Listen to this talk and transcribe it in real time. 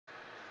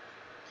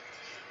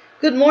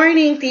Good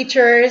morning,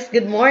 teachers.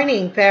 Good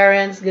morning,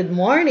 parents. Good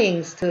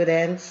morning,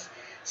 students.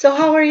 So,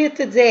 how are you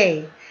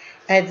today?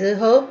 I do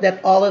hope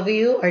that all of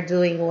you are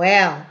doing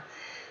well.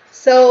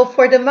 So,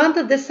 for the month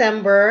of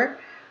December,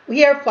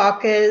 we are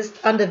focused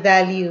on the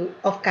value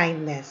of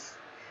kindness.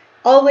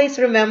 Always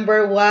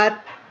remember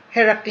what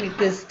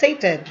Heraclitus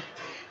stated,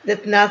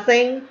 that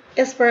nothing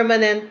is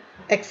permanent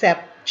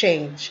except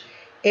change.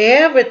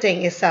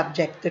 Everything is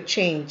subject to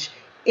change,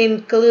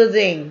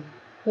 including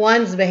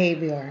one's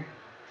behavior.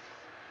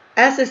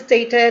 As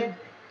stated,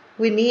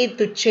 we need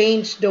to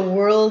change the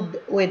world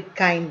with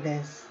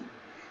kindness.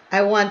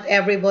 I want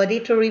everybody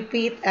to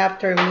repeat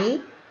after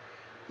me.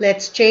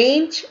 Let's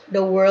change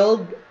the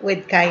world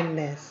with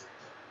kindness.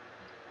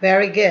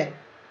 Very good.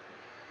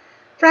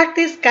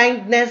 Practice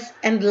kindness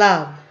and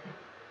love.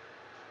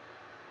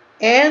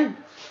 And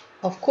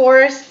of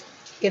course,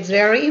 it's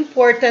very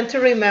important to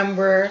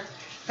remember,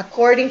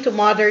 according to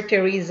Mother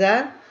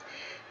Teresa,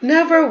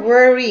 never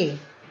worry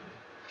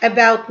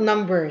about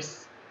numbers.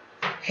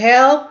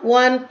 Help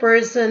one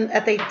person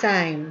at a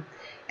time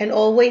and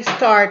always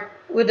start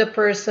with the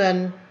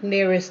person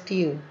nearest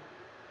you.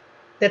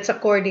 That's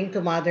according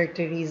to Mother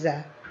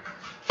Teresa.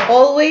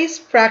 Always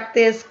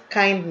practice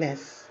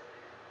kindness.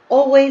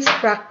 Always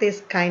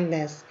practice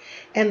kindness.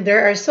 And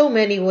there are so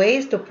many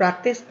ways to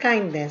practice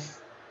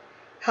kindness.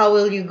 How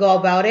will you go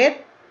about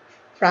it?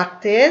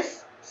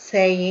 Practice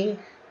saying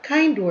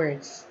kind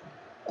words.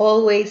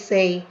 Always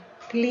say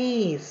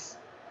please.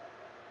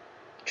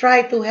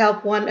 Try to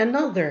help one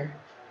another.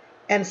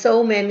 And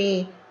so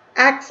many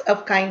acts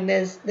of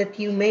kindness that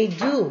you may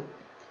do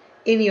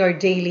in your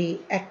daily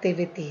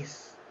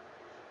activities.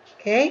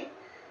 Okay?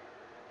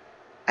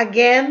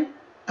 Again,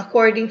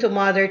 according to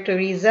Mother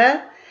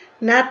Teresa,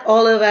 not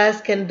all of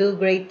us can do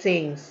great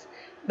things,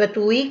 but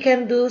we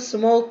can do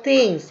small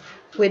things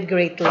with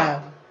great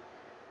love.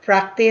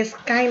 Practice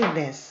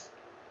kindness.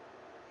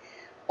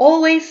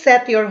 Always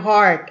set your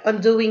heart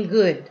on doing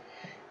good.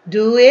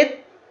 Do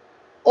it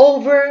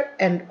over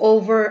and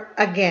over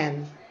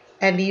again,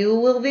 and you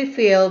will be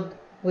filled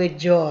with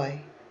joy.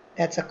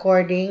 That's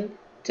according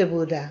to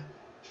Buddha.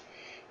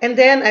 And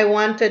then I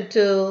wanted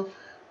to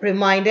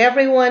remind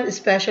everyone,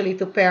 especially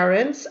to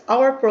parents,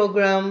 our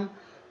program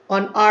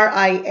on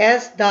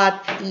RIS.ER,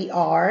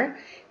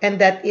 and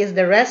that is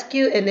the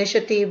Rescue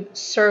Initiative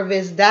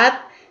Service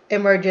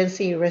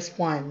Emergency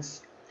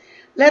Response.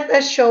 Let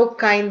us show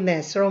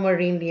kindness,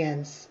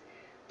 Romarindians.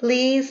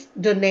 Please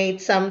donate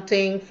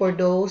something for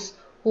those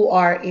who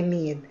are in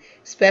need,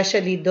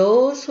 especially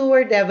those who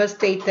were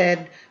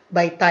devastated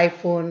by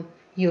Typhoon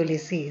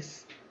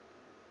Ulysses.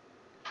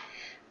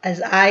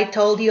 As I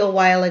told you a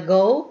while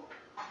ago,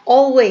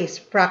 always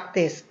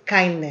practice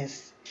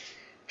kindness.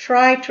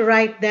 Try to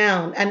write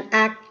down an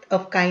act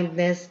of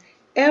kindness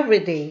every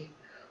day.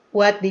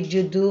 What did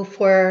you do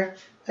for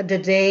the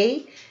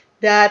day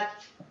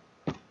that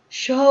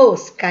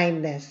shows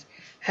kindness?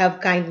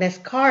 Have kindness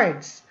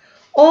cards.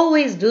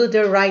 Always do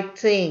the right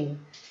thing,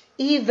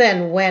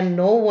 even when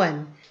no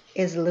one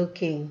is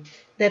looking.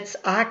 That's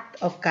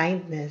act of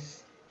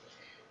kindness.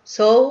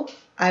 So,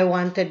 I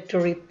wanted to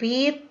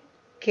repeat,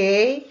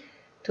 okay,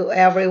 to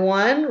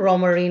everyone,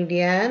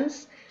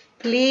 Romarindians,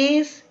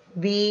 please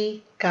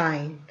be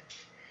kind.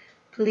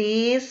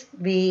 Please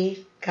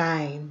be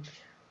kind.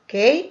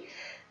 Okay?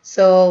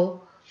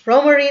 So,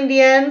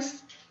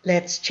 Romarindians,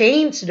 let's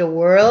change the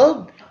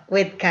world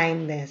with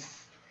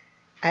kindness.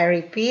 I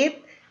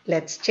repeat,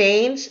 let's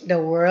change the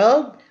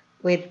world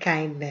with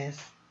kindness.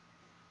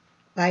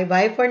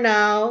 Bye-bye for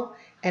now.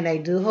 And I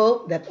do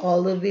hope that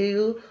all of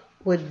you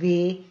would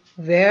be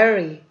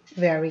very,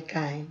 very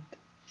kind.